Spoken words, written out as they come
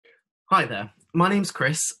Hi there, my name's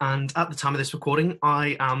Chris, and at the time of this recording,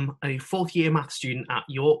 I am a fourth year maths student at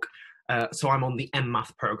York, so I'm on the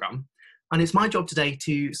MMath programme. And it's my job today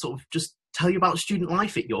to sort of just tell you about student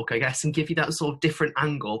life at York, I guess, and give you that sort of different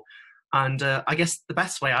angle. And I guess the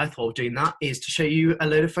best way I thought of doing that is to show you a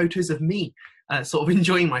load of photos of me, sort of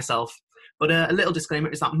enjoying myself. But a little disclaimer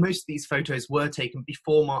is that most of these photos were taken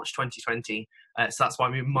before March 2020, so that's why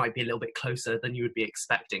we might be a little bit closer than you would be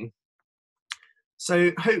expecting.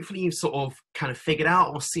 So hopefully you've sort of kind of figured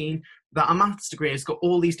out or seen that a maths degree has got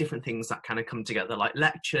all these different things that kind of come together, like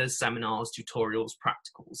lectures, seminars, tutorials,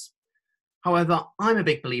 practicals. However, I'm a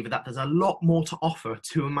big believer that there's a lot more to offer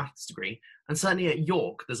to a maths degree, and certainly at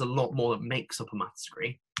York, there's a lot more that makes up a maths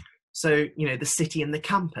degree. So, you know, the city and the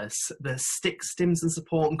campus, the STICS, STIMS and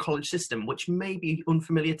support and college system, which may be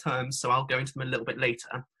unfamiliar terms, so I'll go into them a little bit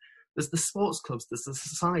later. There's the sports clubs, there's the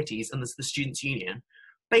societies, and there's the students' union.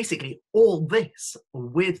 Basically, all this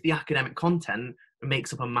with the academic content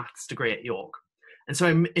makes up a maths degree at York. And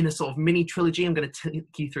so in a sort of mini trilogy, I'm going to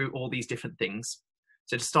take you through all these different things.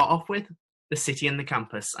 So to start off with, the city and the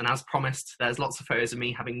campus. And as promised, there's lots of photos of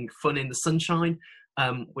me having fun in the sunshine,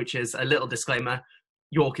 which is a little disclaimer.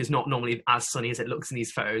 York is not normally as sunny as it looks in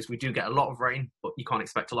these photos. We do get a lot of rain, but you can't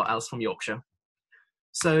expect a lot else from Yorkshire.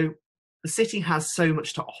 So the city has so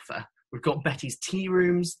much to offer. We've got Betty's Tea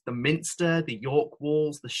Rooms, the Minster, the York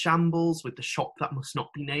Walls, the Shambles with the shop that must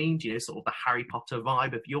not be named, you know, sort of the Harry Potter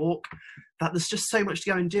vibe of York. That there's just so much to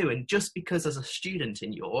go and do. And just because as a student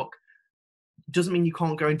in York, doesn't mean you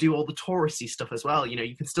can't go and do all the touristy stuff as well. You know,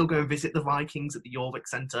 you can still go and visit the Vikings at the Jorvik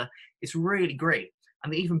Centre. It's really great.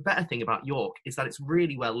 And the even better thing about York is that it's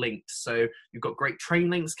really well linked. So you've got great train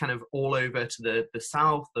links kind of all over to the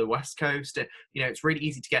south, the west coast. You know, it's really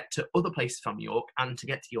easy to get to other places from York and to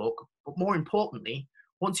get to York. But more importantly,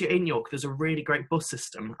 once you're in York, there's a really great bus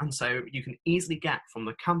system. And so you can easily get from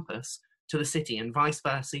the campus to the city and vice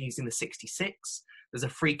versa using the 66. There's a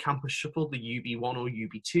free campus shuttle, the UB1 or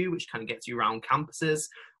UB2, which kind of gets you around campuses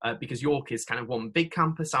because York is kind of one big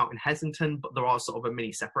campus out in Heslington, but there are sort of a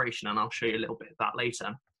mini separation, and I'll show you a little bit of that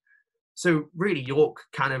later. So really, York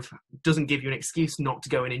kind of doesn't give you an excuse not to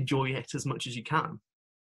go and enjoy it as much as you can.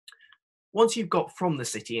 Once you've got from the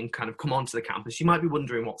city and kind of come onto the campus, you might be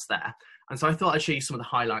wondering what's there. And so I thought I'd show you some of the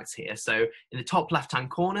highlights here. So in the top left-hand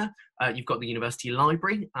corner, you've got the university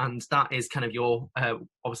library, and that is kind of your,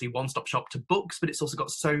 obviously, one-stop shop to books, but it's also got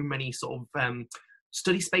so many sort of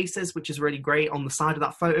study spaces, which is really great. On the side of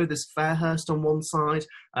that photo, there's Fairhurst on one side,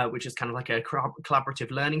 which is kind of like a collaborative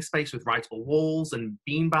learning space with writable walls and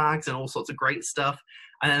beanbags and all sorts of great stuff.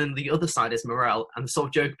 And then the other side is Morel. And the sort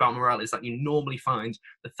of joke about Morel is that you normally find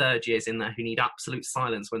the third years in there who need absolute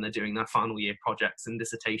silence when they're doing their final year projects and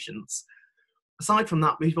dissertations. Aside from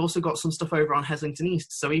that, we've also got some stuff over on Heslington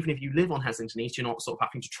East. So even if you live on Heslington East, you're not sort of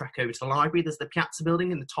having to trek over to the library. There's the Piazza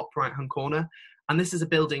building in the top right-hand corner. And this is a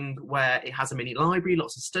building where it has a mini library,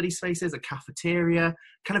 lots of study spaces, a cafeteria,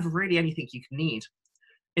 kind of really anything you can need.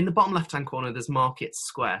 In the bottom left-hand corner, there's Market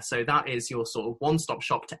Square. So that is your sort of one-stop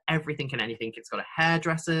shop to everything and anything. It's got a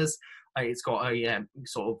hairdressers, it's got a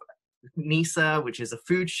sort of Nisa, which is a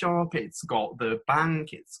food shop, it's got the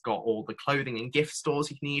bank, it's got all the clothing and gift stores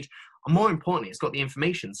you need. And more importantly, it's got the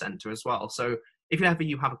information centre as well. So if ever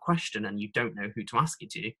you have a question and you don't know who to ask it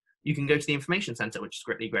to, you can go to the information centre, which is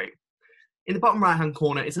really great. In the bottom right-hand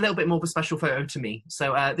corner, it's a little bit more of a special photo to me.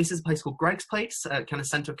 So this is a place called Greg's Place, kind of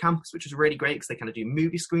centre of campus, which is really great because they kind of do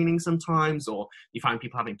movie screenings sometimes, or you find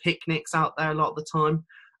people having picnics out there a lot of the time.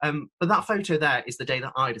 But that photo there is the day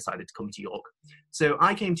that I decided to come to York. So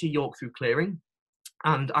I came to York through clearing,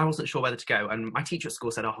 and I wasn't sure whether to go. And my teacher at school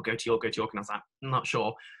said, oh, go to York, go to York. And I was like, I'm not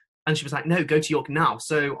sure. And she was like, no, go to York now.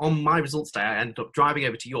 So on my results day, I ended up driving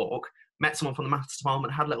over to York, met someone from the maths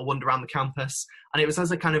department, had a little wander around the campus. And it was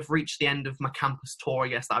as I kind of reached the end of my campus tour, I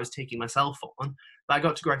guess, that I was taking myself on, that I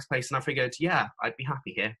got to Greg's Place and I figured, yeah, I'd be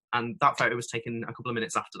happy here. And that photo was taken a couple of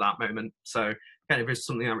minutes after that moment. So kind of is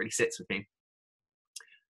something that really sits with me.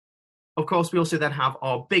 Of course, we also then have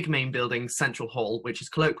our big main building, Central Hall, which is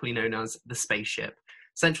colloquially known as the Spaceship.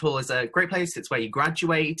 Central Hall is a great place. It's where you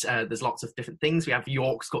graduate. There's lots of different things. We have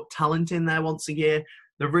York's Got Talent in there once a year.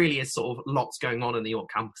 There really is sort of lots going on in the York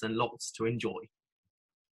campus and lots to enjoy.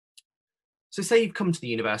 So say you've come to the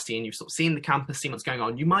university and you've sort of seen the campus, seen what's going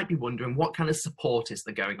on, you might be wondering what kind of support is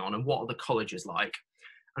there going on and what are the colleges like?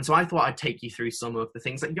 And so I thought I'd take you through some of the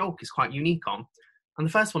things that York is quite unique on. And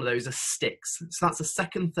the first one of those is STICS. So that's a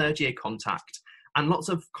second, third year contact. And lots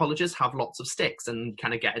of colleges have lots of sticks and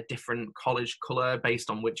kind of get a different college colour based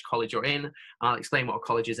on which college you're in. I'll explain what a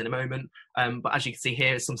college is in a moment. But as you can see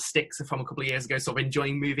here, some sticks are from a couple of years ago, sort of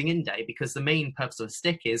enjoying moving in day, because the main purpose of a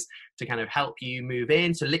stick is to kind of help you move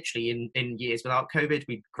in. So literally in years without COVID,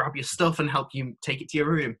 we'd grab your stuff and help you take it to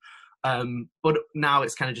your room. But now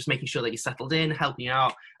it's kind of just making sure that you're settled in, helping you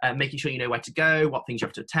out, making sure you know where to go, what things you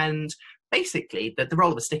have to attend. Basically, the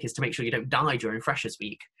role of a stick is to make sure you don't die during Freshers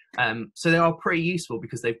Week. So they are pretty useful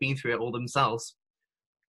because they've been through it all themselves.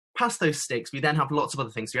 Past those sticks, we then have lots of other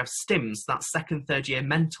things. We have STIMs, that's second, third year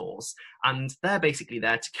mentors, and they're basically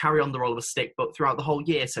there to carry on the role of a stick, but throughout the whole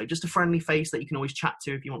year. So just a friendly face that you can always chat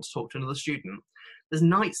to if you want to talk to another student. There's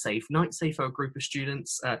Night Safe. Night Safe are a group of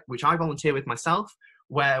students, which I volunteer with myself,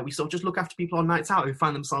 where we sort of just look after people on nights out who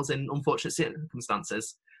find themselves in unfortunate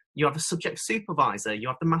circumstances. You have a subject supervisor, you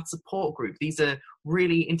have the math support group. These are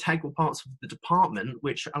really integral parts of the department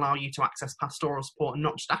which allow you to access pastoral support and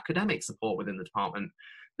not just academic support within the department.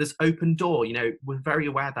 There's Open Door. You know, we're very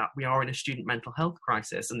aware that we are in a student mental health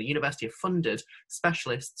crisis, and the university have funded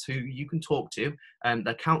specialists who you can talk to.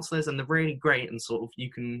 They're counsellors, and they're really great, and sort of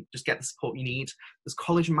you can just get the support you need. There's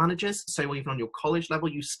college managers, so even on your college level,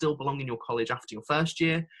 you still belong in your college after your first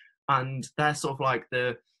year, and they're sort of like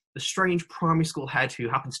the strange primary school head who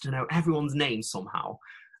happens to know everyone's name somehow.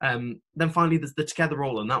 Then finally, there's the Together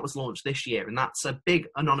Roll, and that was launched this year, and that's a big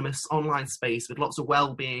anonymous online space with lots of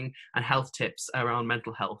well-being and health tips around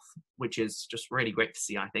mental health, which is just really great to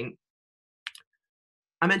see, I think.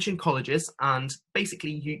 I mentioned colleges, and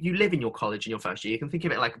basically you live in your college in your first year. You can think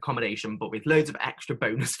of it like accommodation, but with loads of extra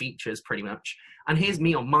bonus features, pretty much. And here's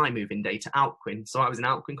me on my move-in day to Alcuin. So I was in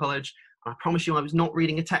Alcuin College, and I promise you I was not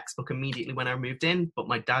reading a textbook immediately when I moved in, but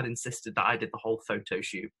my dad insisted that I did the whole photo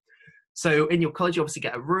shoot. So in your college, you obviously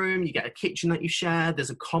get a room, you get a kitchen that you share. There's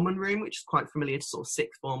a common room, which is quite familiar to sort of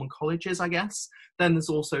sixth form and colleges, I guess. Then there's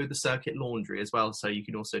also the circuit laundry as well. So you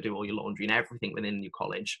can also do all your laundry and everything within your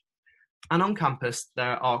college. And on campus,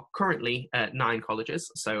 there are currently 9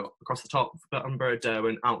 colleges. So across the top, Edinburgh,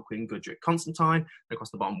 Derwent, Alcuin, Goodricke, Constantine. And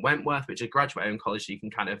across the bottom, Wentworth, which is a graduate-owned college, so you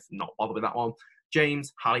can kind of not bother with that one.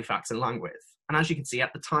 James, Halifax, and Langwith. And as you can see,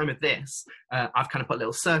 at the time of this, I've kind of put a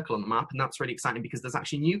little circle on the map, and that's really exciting because there's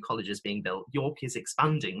actually new colleges being built. York is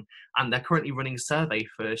expanding, and they're currently running a survey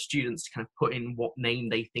for students to kind of put in what name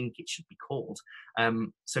they think it should be called.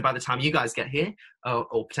 So by the time you guys get here,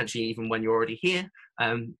 or potentially even when you're already here,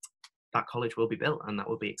 that college will be built, and that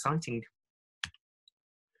will be exciting.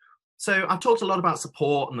 So I've talked a lot about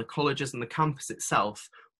support and the colleges and the campus itself,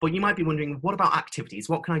 but you might be wondering, what about activities?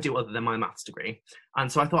 What can I do other than my maths degree?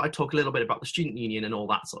 And so I thought I'd talk a little bit about the student union and all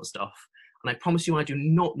that sort of stuff. And I promise you I do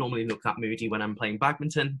not normally look that moody when I'm playing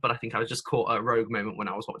badminton, but I think I was just caught a rogue moment when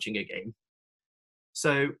I was watching a game.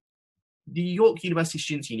 So the York University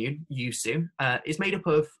Students' Union, USU, is made up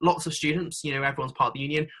of lots of students. You know, everyone's part of the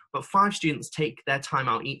union, but 5 students take their time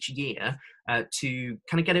out each year to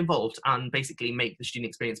kind of get involved and basically make the student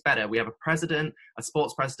experience better. We have a president, a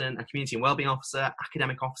sports president, a community and wellbeing officer,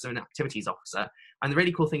 academic officer, and activities officer. And the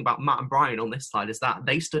really cool thing about Matt and Brian on this slide is that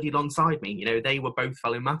they studied alongside me. You know, they were both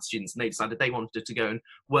fellow maths students, and they decided they wanted to go and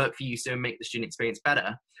work for USU and make the student experience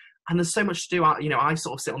better. And there's so much to do. You know, I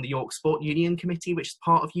sort of sit on the York Sport Union Committee, which is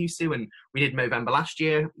part of USU, and we did Movember last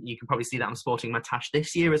year. You can probably see that I'm sporting my tash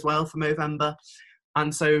this year as well for Movember.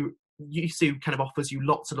 And so USU kind of offers you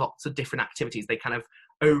lots and lots of different activities. They kind of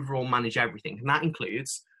overall manage everything, and that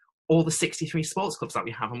includes all the 63 sports clubs that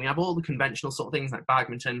we have, and we have all the conventional sort of things like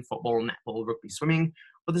badminton, football, netball, rugby, swimming,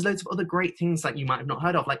 but there's loads of other great things that you might have not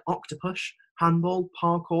heard of, like octopush, handball,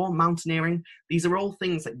 parkour, mountaineering. These are all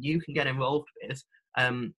things that you can get involved with,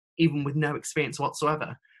 even with no experience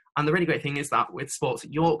whatsoever. And the really great thing is that with sports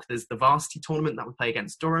at York, there's the varsity tournament that we play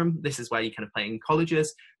against Durham. This is where you kind of play in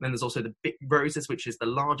colleges. And then there's also the Bit Roses, which is the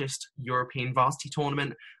largest European varsity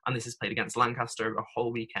tournament. And this is played against Lancaster a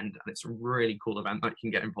whole weekend. And it's a really cool event that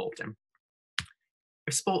you can get involved in.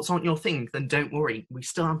 If sports aren't your thing, then don't worry. We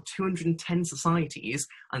still have 210 societies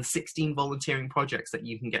and 16 volunteering projects that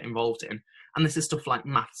you can get involved in. And this is stuff like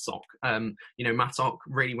MathSoc. You know, MathSoc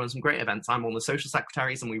really runs some great events. I'm on the social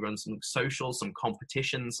secretaries, and we run some socials, some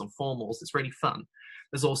competitions, some formals. It's really fun.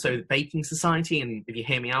 There's also the Baking Society, and if you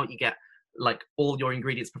hear me out, you get like all your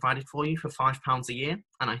ingredients provided for you for £5 a year.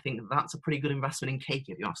 And I think that's a pretty good investment in cake,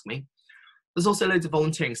 if you ask me. There's also loads of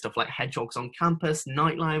volunteering stuff like Hedgehogs on Campus,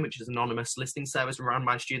 Nightline, which is an anonymous listening service run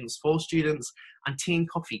by students for students, and Tea and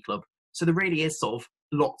Coffee Club. So there really is sort of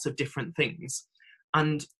lots of different things.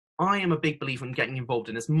 And I am a big believer in getting involved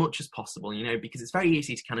in as much as possible, you know, because it's very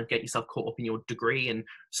easy to kind of get yourself caught up in your degree and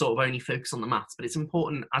sort of only focus on the maths. But it's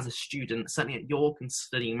important as a student, certainly at York and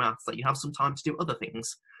studying maths, that you have some time to do other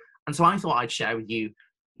things. And so I thought I'd share with you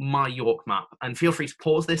my York map, and feel free to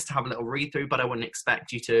pause this to have a little read through, but I wouldn't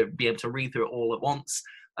expect you to be able to read through it all at once.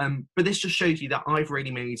 But this just shows you that I've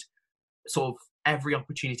really made sort of every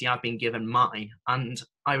opportunity I've been given mine, and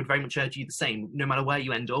I would very much urge you the same, no matter where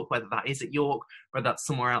you end up, whether that is at York, whether that's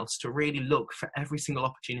somewhere else, to really look for every single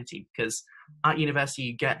opportunity, because at university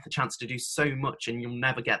you get the chance to do so much and you'll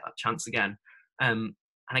never get that chance again. And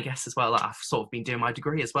I guess as well, I've sort of been doing my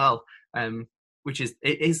degree as well, which is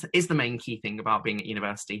the main key thing about being at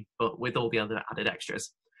university, but with all the other added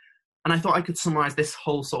extras. And I thought I could summarize this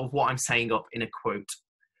whole sort of what I'm saying up in a quote.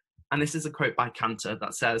 And this is a quote by Cantor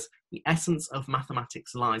that says, "The essence of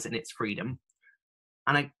mathematics lies in its freedom."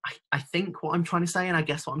 And I think what I'm trying to say, and I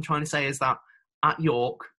guess what I'm trying to say, is that at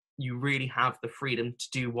York, you really have the freedom to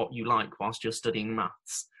do what you like whilst you're studying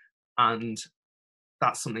maths. And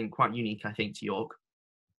that's something quite unique, I think, to York.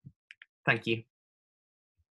 Thank you.